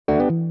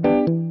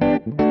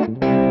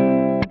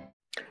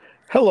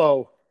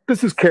Hello,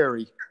 this is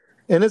Carrie.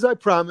 And as I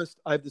promised,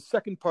 I have the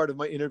second part of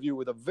my interview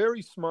with a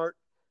very smart,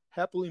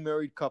 happily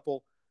married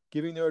couple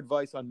giving their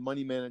advice on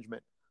money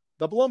management,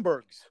 the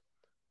Blumbergs.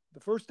 The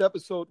first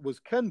episode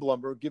was Ken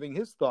Blumberg giving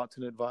his thoughts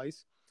and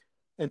advice.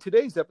 And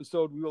today's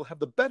episode, we will have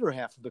the better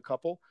half of the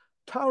couple,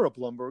 Tara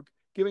Blumberg,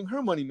 giving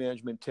her money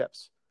management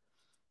tips.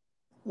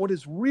 What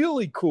is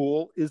really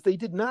cool is they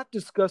did not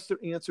discuss their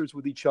answers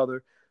with each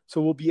other,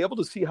 so we'll be able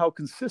to see how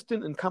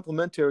consistent and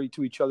complementary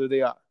to each other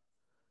they are.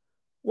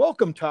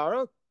 Welcome,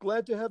 Tara.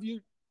 Glad to have you.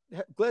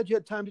 Glad you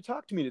had time to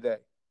talk to me today.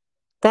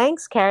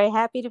 Thanks, Carrie.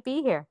 Happy to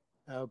be here.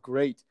 Oh,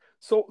 great.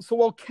 So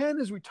while Ken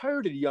is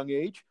retired at a young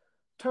age,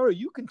 Tara,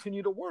 you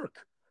continue to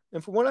work.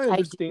 And from what I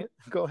understand,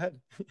 go ahead.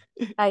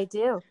 I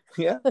do.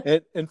 Yeah.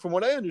 And from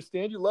what I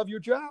understand, you love your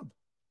job.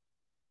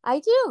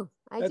 I do.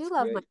 I That's do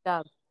love great. my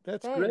job.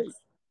 That's Thanks. great.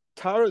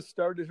 Tara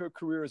started her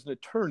career as an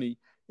attorney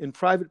in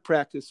private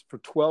practice for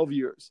 12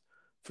 years.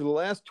 For the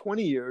last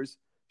 20 years,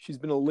 she's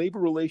been a labor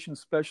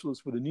relations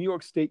specialist with the New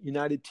York State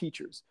United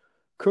Teachers,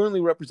 currently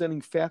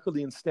representing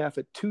faculty and staff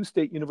at 2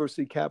 state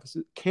university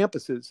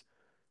campuses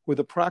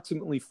with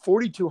approximately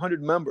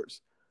 4,200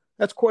 members.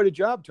 That's quite a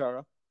job,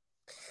 Tara.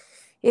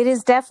 It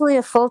is definitely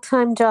a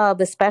full-time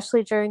job,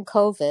 especially during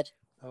COVID.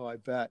 Oh, I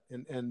bet.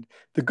 And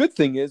the good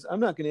thing is, I'm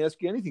not going to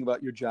ask you anything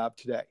about your job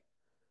today.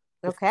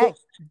 Okay.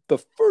 The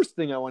first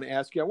thing I want to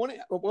ask you, I want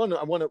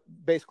to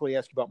basically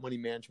ask you about money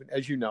management.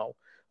 As you know,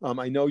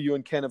 I know you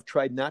and Ken have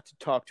tried not to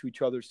talk to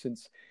each other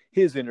since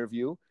his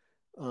interview.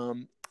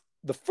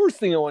 The first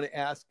thing I want to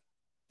ask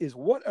is,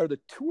 what are the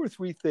 2 or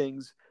 3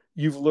 things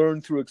you've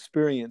learned through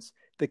experience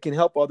that can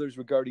help others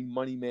regarding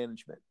money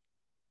management?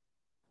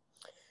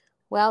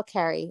 Well,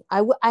 Carrie,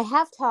 I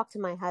have talked to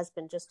my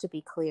husband, just to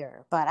be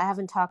clear, but I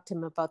haven't talked to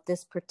him about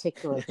this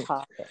particular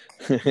topic.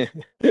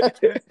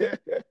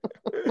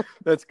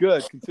 That's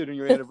good, considering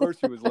your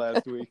anniversary was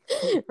last week.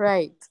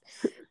 Right.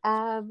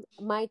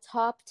 My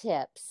top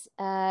tips.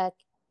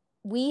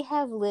 We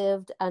have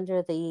lived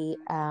under the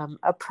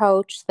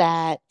approach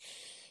that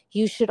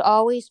you should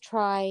always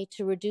try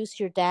to reduce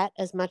your debt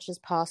as much as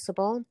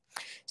possible.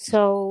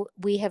 So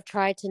we have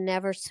tried to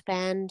never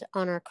spend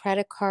on our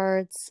credit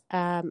cards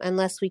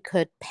unless we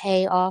could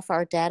pay off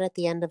our debt at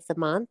the end of the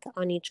month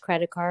on each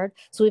credit card.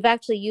 So we've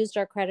actually used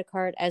our credit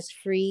card as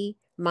free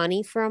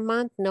money for a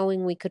month,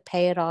 knowing we could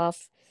pay it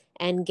off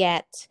and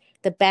get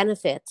the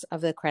benefits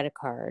of the credit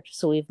card.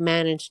 So we've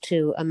managed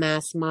to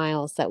amass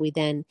miles that we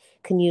then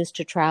can use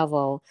to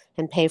travel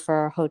and pay for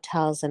our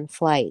hotels and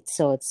flights.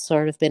 So it's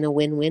sort of been a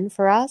win-win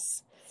for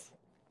us.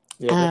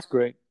 Yeah, that's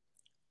great.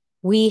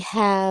 We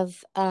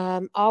have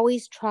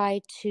always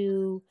tried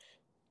to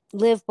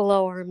live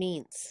below our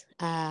means.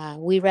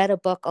 We read a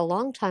book a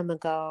long time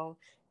ago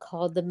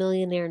called The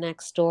Millionaire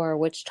Next Door,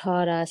 which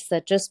taught us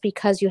that just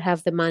because you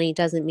have the money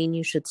doesn't mean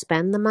you should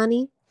spend the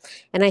money.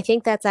 And I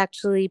think that's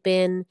actually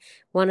been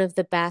one of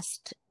the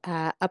best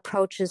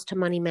approaches to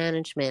money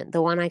management,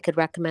 the one I could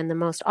recommend the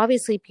most.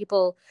 Obviously,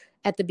 people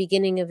at the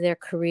beginning of their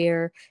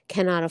career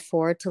cannot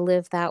afford to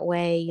live that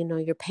way. You know,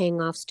 you're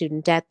paying off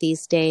student debt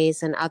these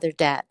days and other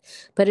debt.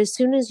 But as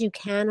soon as you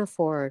can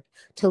afford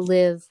to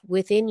live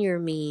within your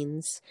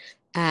means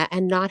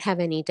and not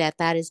have any debt,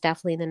 that is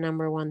definitely the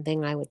number one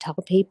thing I would tell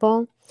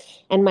people.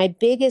 And my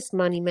biggest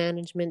money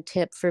management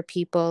tip for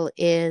people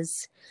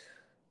is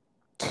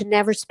to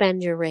never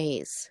spend your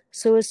raise.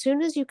 So as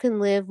soon as you can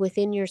live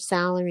within your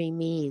salary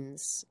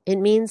means, it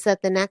means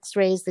that the next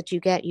raise that you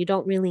get, you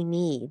don't really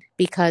need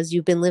because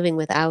you've been living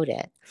without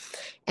it.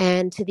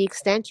 And to the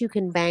extent you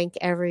can bank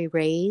every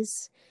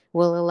raise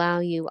will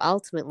allow you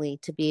ultimately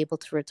to be able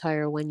to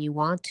retire when you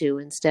want to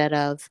instead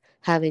of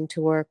having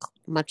to work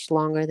much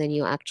longer than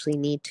you actually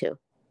need to.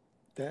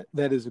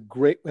 That is a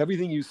great,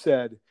 everything you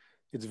said.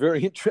 It's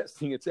very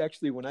interesting. It's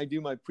actually, when I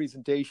do my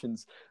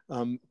presentations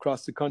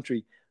across the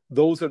country,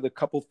 those are the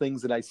couple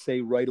things that I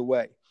say right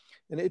away.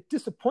 And it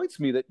disappoints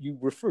me that you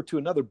refer to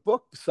another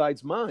book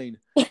besides mine,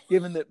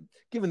 given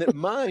that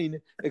mine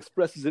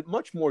expresses it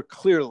much more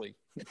clearly.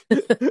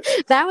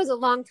 That was a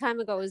long time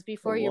ago. It was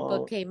before your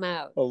book came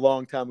out. A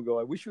long time ago.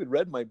 I wish you had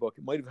read my book.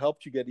 It might have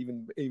helped you get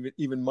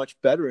even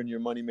much better in your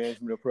money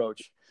management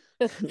approach.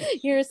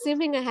 You're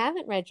assuming I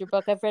haven't read your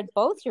book. I've read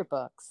both your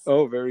books.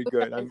 Oh, very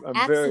good.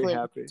 I'm very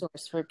happy.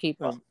 Source for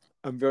people.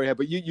 I'm very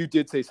happy. You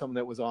did say something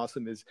that was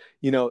awesome is,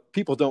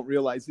 people don't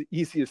realize the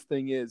easiest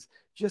thing is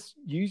just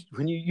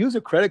when you use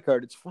a credit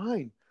card, it's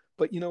fine.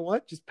 But you know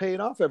what? Just pay it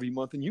off every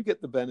month and you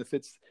get the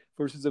benefits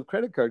versus a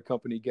credit card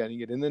company getting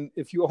it. And then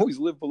if you always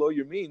live below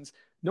your means,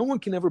 no one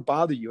can ever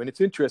bother you. And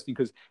it's interesting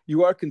because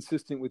you are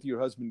consistent with your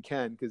husband,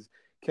 Ken, because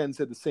Ken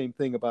said the same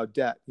thing about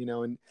debt,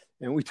 and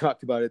we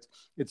talked about it.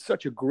 It's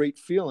such a great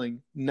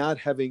feeling not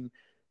having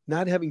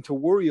to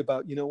worry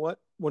about,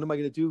 what am I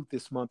going to do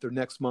this month or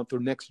next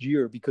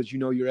year, because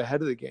you're ahead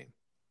of the game.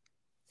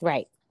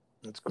 Right.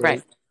 That's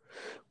great.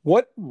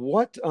 Right.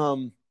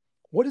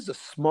 What is the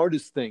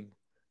smartest thing?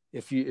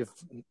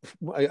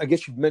 I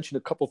guess you've mentioned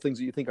a couple things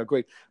that you think are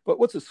great, but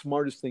what's the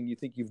smartest thing you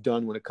think you've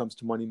done when it comes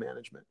to money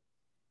management?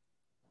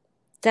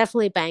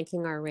 Definitely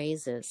banking our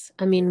raises.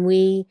 I mean,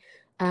 we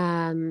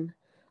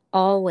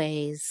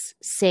always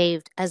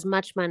saved as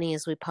much money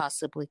as we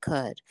possibly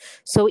could.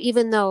 So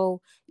even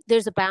though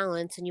there's a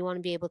balance and you want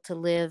to be able to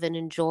live and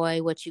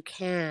enjoy what you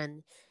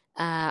can,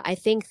 I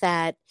think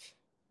that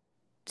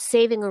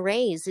saving a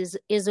raise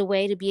is a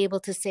way to be able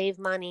to save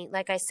money.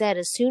 Like I said,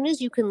 as soon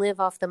as you can live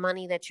off the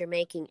money that you're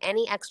making,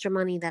 any extra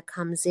money that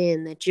comes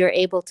in that you're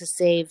able to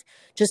save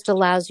just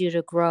allows you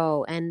to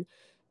grow. And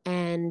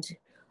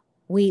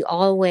we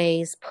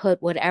always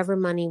put whatever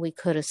money we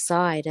could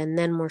aside, and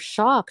then we're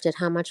shocked at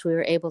how much we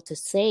were able to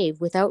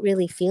save without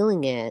really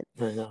feeling it.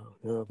 I know,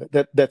 no,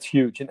 that's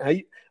huge. And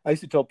I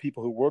used to tell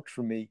people who worked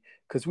for me,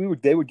 because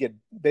they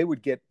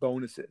would get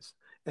bonuses,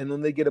 and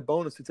when they get a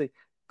bonus, they'd say,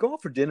 go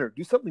out for dinner,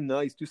 do something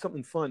nice, do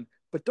something fun,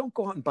 but don't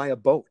go out and buy a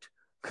boat.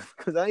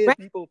 Because I had Right.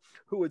 people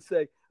who would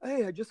say,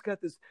 hey, I just got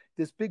this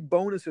big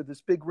bonus or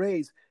this big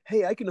raise.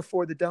 Hey, I can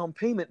afford the down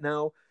payment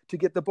now to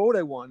get the boat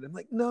I want. I'm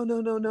like, no,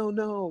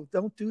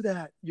 don't do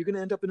that. You're going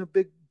to end up in a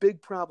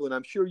big problem.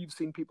 I'm sure you've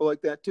seen people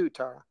like that too,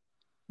 Tara.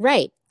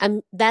 Right.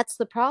 That's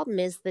the problem,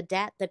 is the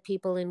debt that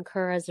people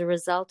incur as a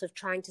result of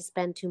trying to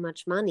spend too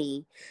much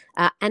money.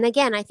 And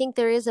again, I think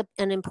there is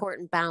an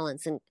important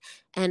balance.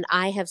 And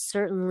I have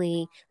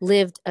certainly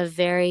lived a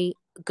very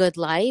good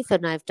life,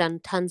 and I've done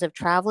tons of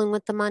traveling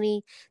with the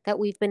money that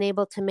we've been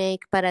able to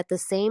make. But at the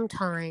same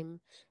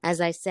time,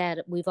 as I said,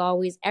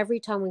 every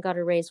time we got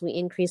a raise, we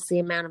increased the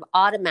amount of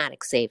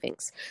automatic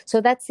savings. So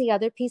that's the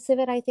other piece of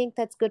it, I think,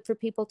 that's good for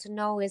people to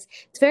know, is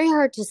it's very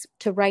hard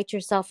to write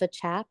yourself a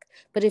check.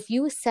 But if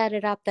you set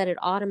it up that it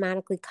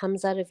automatically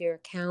comes out of your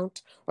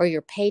account or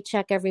your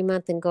paycheck every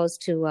month and goes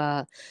to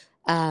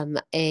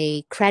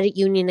a credit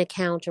union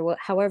account, or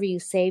however you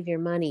save your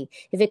money,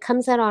 if it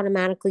comes out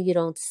automatically, you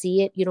don't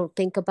see it, you don't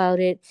think about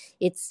it,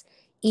 it's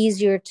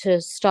easier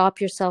to stop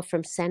yourself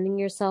from sending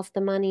yourself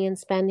the money and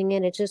spending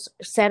it. It just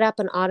set up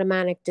an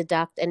automatic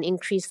deduct and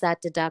increase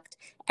that deduct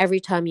every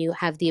time you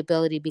have the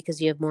ability,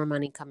 because you have more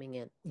money coming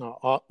in.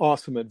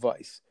 Awesome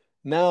advice.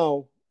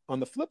 Now, on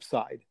the flip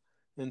side,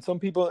 and some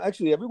people,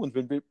 actually, everyone's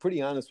been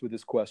pretty honest with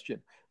this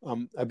question.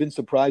 I've been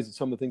surprised at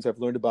some of the things I've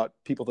learned about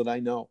people that I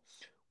know.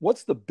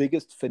 What's the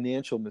biggest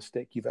financial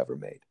mistake you've ever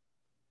made?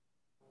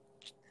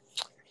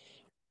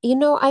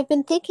 I've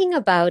been thinking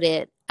about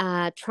it,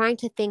 trying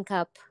to think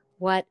up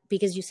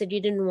because you said you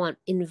didn't want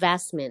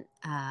investment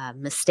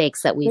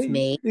mistakes that we've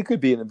made. It could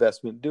be an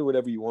investment. Do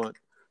whatever you want.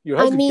 Your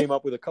I husband mean, came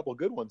up with a couple of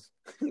good ones,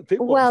 big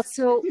well, ones.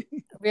 so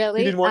He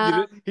really, didn't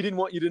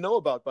want you to know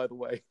about, by the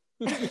way.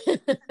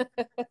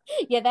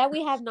 yeah, that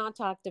we have not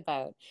talked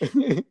about.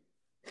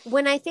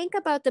 When I think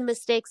about the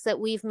mistakes that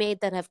we've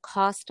made that have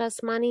cost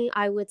us money,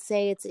 I would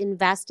say it's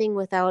investing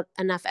without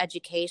enough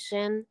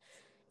education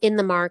in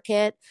the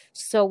market.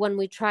 So when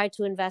we try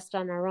to invest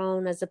on our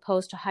own, as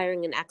opposed to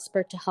hiring an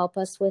expert to help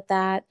us with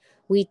that,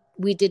 we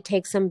did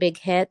take some big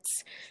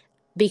hits,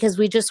 because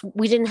we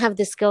didn't have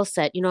the skill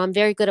set. I'm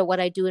very good at what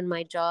I do in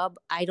my job.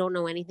 I don't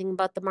know anything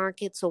about the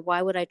market. So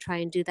why would I try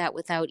and do that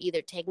without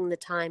either taking the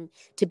time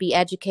to be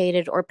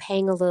educated or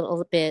paying a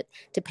little bit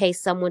to pay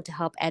someone to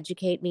help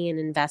educate me and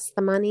invest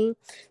the money?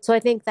 So I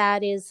think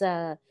that is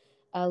a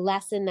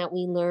lesson that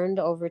we learned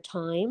over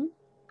time.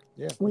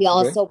 Yeah, We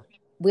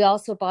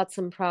also bought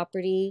some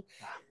property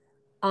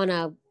on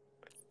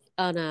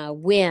a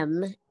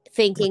whim,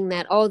 thinking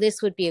that,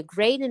 this would be a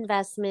great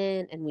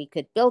investment and we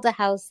could build a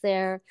house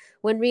there,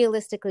 when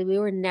realistically we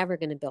were never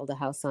going to build a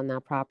house on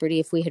that property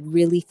if we had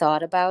really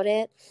thought about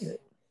it. Yeah.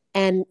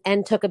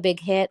 And took a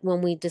big hit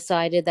when we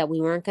decided that we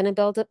weren't going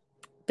to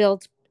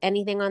build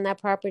anything on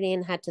that property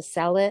and had to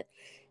sell it.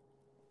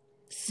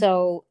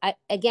 So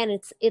again,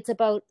 it's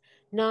about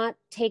not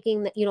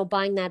taking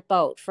buying that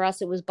boat. For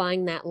us, it was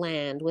buying that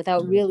land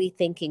without really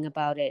thinking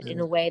about it in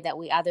a way that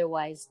we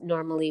otherwise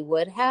normally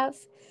would have.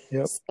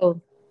 Yep.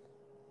 So,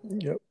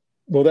 yep.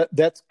 Well,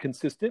 that's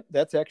consistent.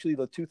 That's actually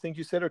the two things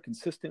you said are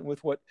consistent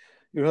with what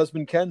your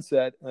husband Ken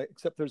said,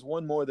 except there's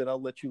one more that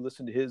I'll let you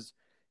listen to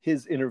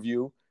his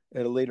interview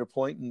at a later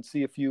point and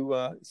see if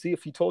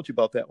he told you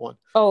about that one.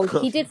 Oh,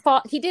 he did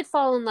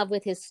fall in love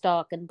with his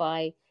stock and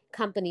buy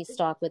company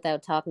stock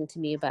without talking to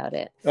me about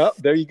it. Oh,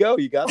 there you go.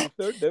 You got the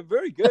third. They're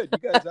very good.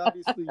 You guys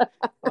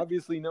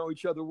obviously know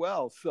each other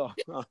well. So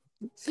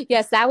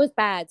yes, that was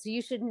bad. So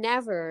you should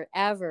never,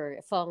 ever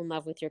fall in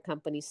love with your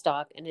company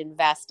stock and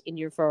invest in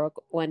your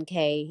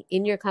 401k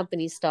in your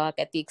company stock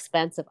at the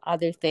expense of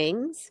other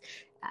things.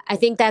 I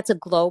think that's a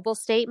global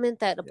statement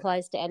that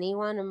applies to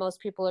anyone, and most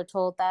people are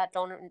told that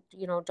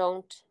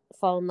don't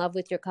fall in love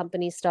with your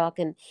company stock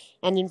and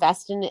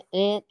invest in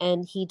it.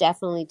 And he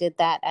definitely did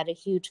that at a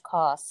huge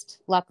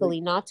cost.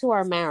 Luckily, not to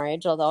our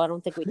marriage, although I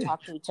don't think we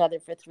talked to each other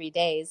for 3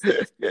 days.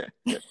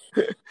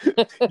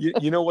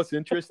 You know what's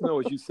interesting though,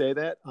 as you say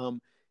that,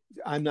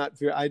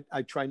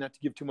 I try not to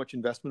give too much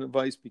investment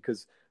advice,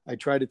 because I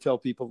try to tell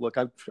people, look,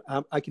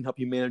 I can help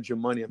you manage your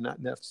money. I'm not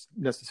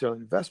necessarily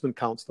an investment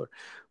counselor,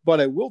 but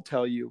I will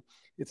tell you,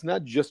 it's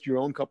not just your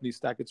own company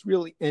stock. It's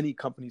really any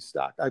company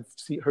stock. I've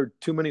heard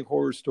too many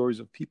horror stories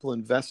of people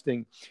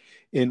investing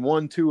in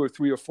 1, 2, or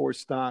 3 or 4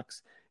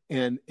 stocks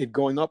and it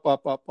going up,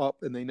 up, up, up,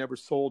 and they never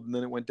sold, and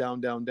then it went down,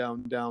 down,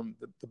 down, down.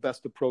 The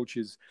best approach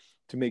is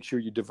to make sure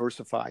you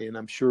diversify. And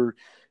I'm sure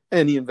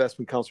any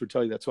investment counselor will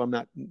tell you that. So I'm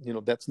not,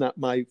 that's not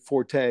my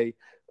forte,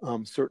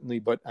 certainly,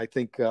 but I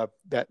think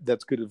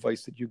that's good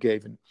advice that you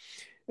gave.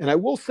 And I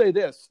will say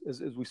this,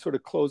 as we sort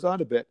of close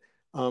out a bit,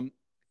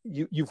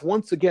 you've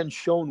once again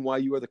shown why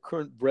you are the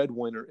current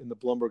breadwinner in the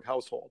Blumberg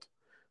household.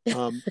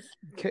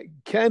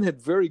 Ken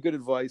had very good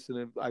advice,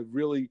 and I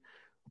really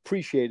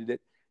appreciated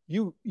it.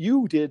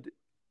 You did,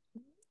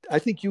 I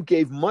think you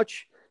gave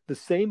much the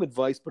same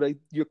advice, but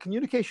your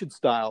communication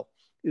style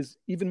is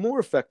even more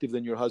effective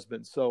than your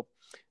husband's. So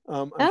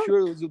I'm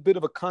sure there was a bit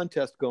of a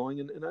contest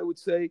going, and I would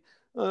say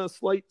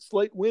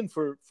slight win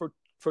for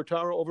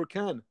Tara over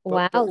Ken.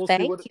 But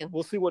Thank you.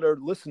 We'll see what our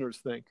listeners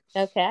think.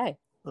 Okay.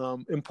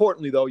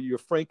 Importantly, though, your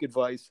frank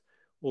advice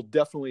will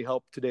definitely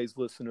help today's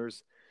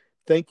listeners.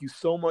 Thank you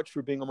so much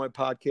for being on my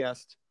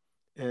podcast.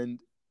 And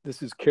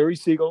this is Kerry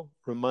Siegel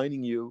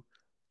reminding you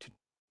to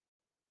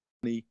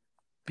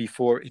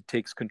before it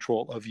takes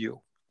control of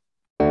you.